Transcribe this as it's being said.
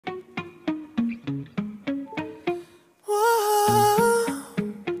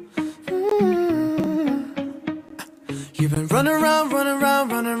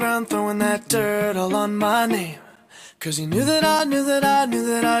running around, throwing that dirt all on my name. Cause you knew that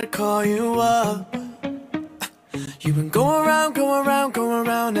I'd call you up. You've been going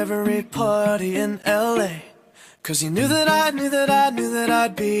around every party in LA. Cause you knew that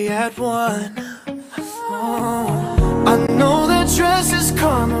I'd be at one. Oh, I know that dress is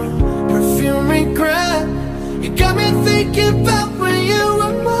karma, perfume regret. You got me thinking about when you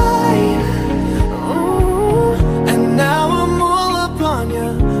were mine. Oh, and now I'm all up on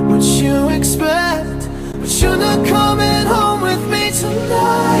you. What you expect? But you're not coming home with me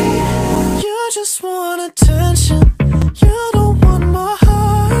tonight. You just want attention. You don't want my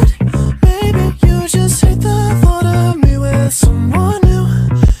heart. Maybe you just hate the thought of me with someone new.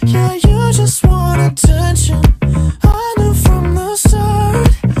 Yeah, you just want attention. I knew from the start.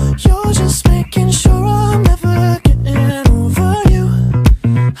 You're just making sure I'm never getting over you.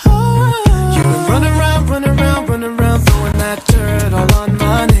 Oh. You've been running around, throwing that dirt all on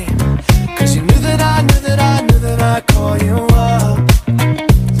my name. Cause you knew that I'd call you up.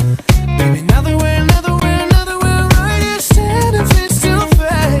 Baby, now that we're right here standing face to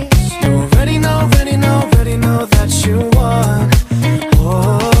face, you already know that you won.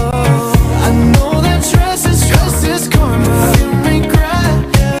 Oh, I know that dress is karma, you regret.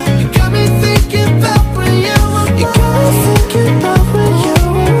 You got me thinking about when you were mine.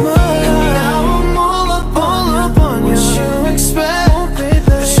 And now I'm all up on you. What you expect?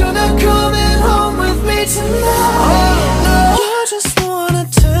 But you're not coming home with me tonight. You just want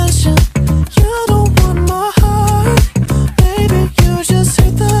attention. You don't want my heart. Baby, you just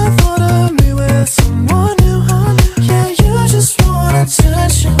hate the thought of me with someone new. Yeah, you just want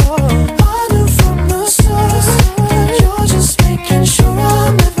attention. I knew from the start. You're just making sure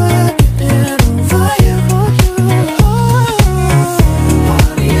I'm never getting over you.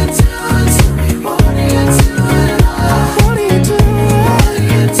 What are you doing to me? What are you doing? What are you doing? What are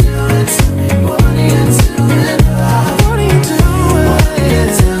you doing to me? What are you doing? What are you doing? What are you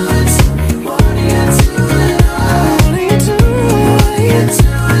doing to me? What are you doing? What are you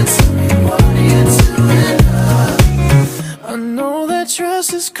doing to me? What are you doing? I know that dress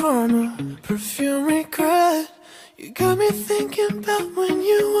is karma, perfume regret. You got me thinking about when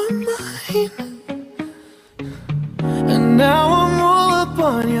you were mine. And now I'm all up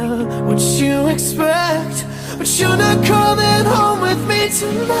on you. What you expect? But you're not coming home with me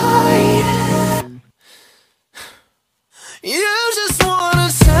tonight.